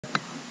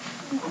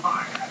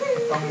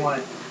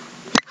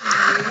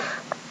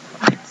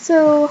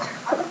So,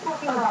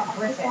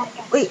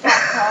 wait.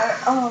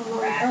 That's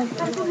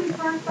when we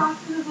first got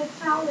to the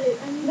salad.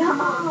 No,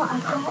 I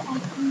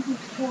think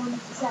it's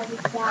 47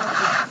 salad,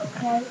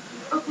 okay?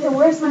 Okay, so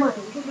where's the money?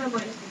 Give me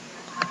money.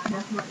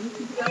 Enough money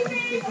to get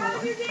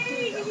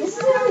this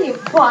is only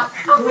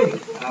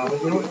 $1.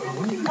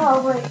 Oh,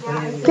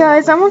 wait,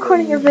 Guys, I'm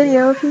recording your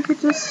video. If you could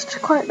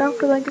just quiet down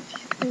for like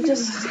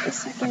just a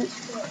second.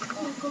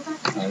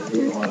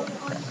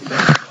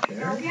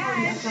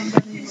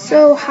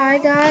 So, hi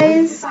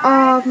guys.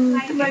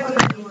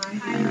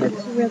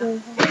 It's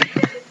really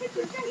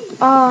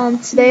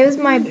today was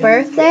my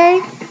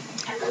birthday.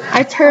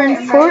 I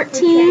turned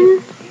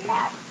 14,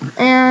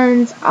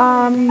 and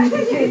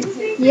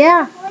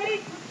yeah.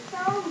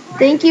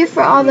 Thank you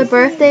for all the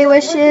birthday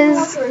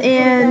wishes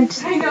and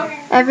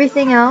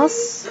everything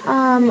else.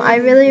 I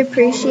really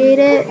appreciate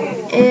it,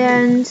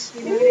 and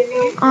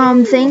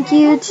thank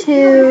you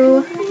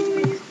to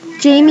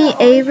Jamie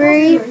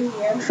Avery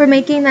for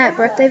making that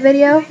birthday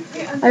video.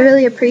 I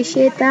really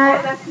appreciate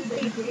that.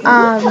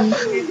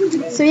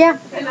 So yeah,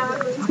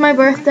 it's my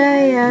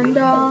birthday, and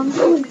I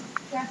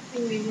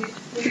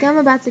think I'm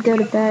about to go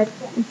to bed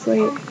and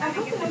sleep.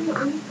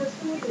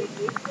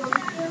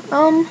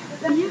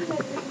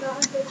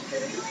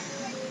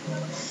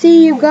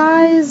 See you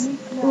guys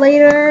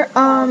later.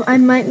 I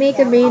might make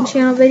a main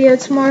channel video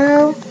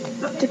tomorrow,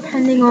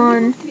 depending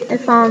on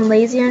if I'm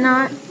lazy or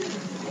not.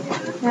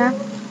 Yeah.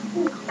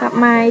 Got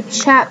my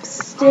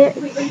chapstick.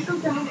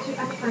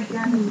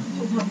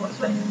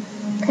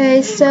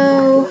 Okay,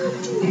 so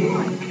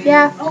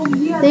yeah.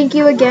 Thank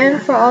you again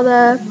for all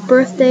the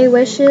birthday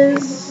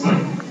wishes.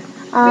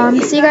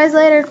 See you guys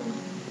later.